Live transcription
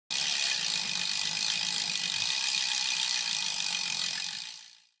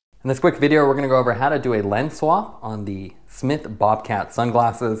In this quick video, we're going to go over how to do a lens swap on the Smith Bobcat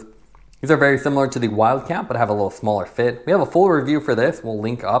sunglasses. These are very similar to the Wildcat, but have a little smaller fit. We have a full review for this. We'll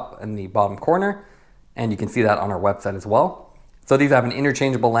link up in the bottom corner, and you can see that on our website as well. So these have an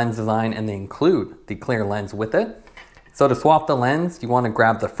interchangeable lens design, and they include the clear lens with it. So to swap the lens, you want to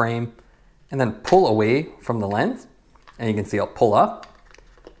grab the frame and then pull away from the lens, and you can see it'll pull up.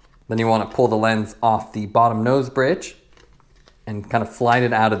 Then you want to pull the lens off the bottom nose bridge and kind of slide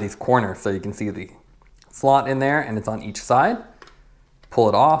it out of these corners so you can see the slot in there and it's on each side. Pull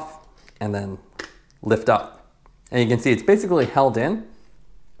it off and then lift up. And you can see it's basically held in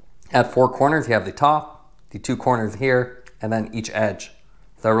at four corners. You have the top, the two corners here, and then each edge.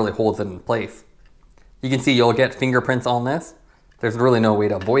 So that really holds it in place. You can see you'll get fingerprints on this. There's really no way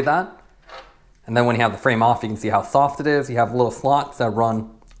to avoid that. And then when you have the frame off, you can see how soft it is. You have little slots that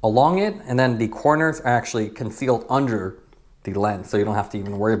run along it, and then the corners are actually concealed under the lens, so you don't have to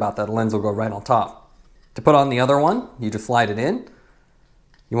even worry about that. The lens will go right on top. To put on the other one, you just slide it in.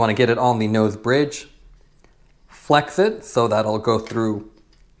 You want to get it on the nose bridge, flex it so that it'll go through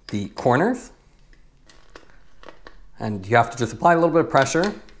the corners, and you have to just apply a little bit of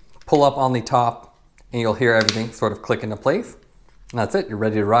pressure, pull up on the top, and you'll hear everything sort of click into place. And that's it, you're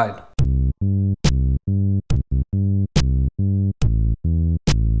ready to ride.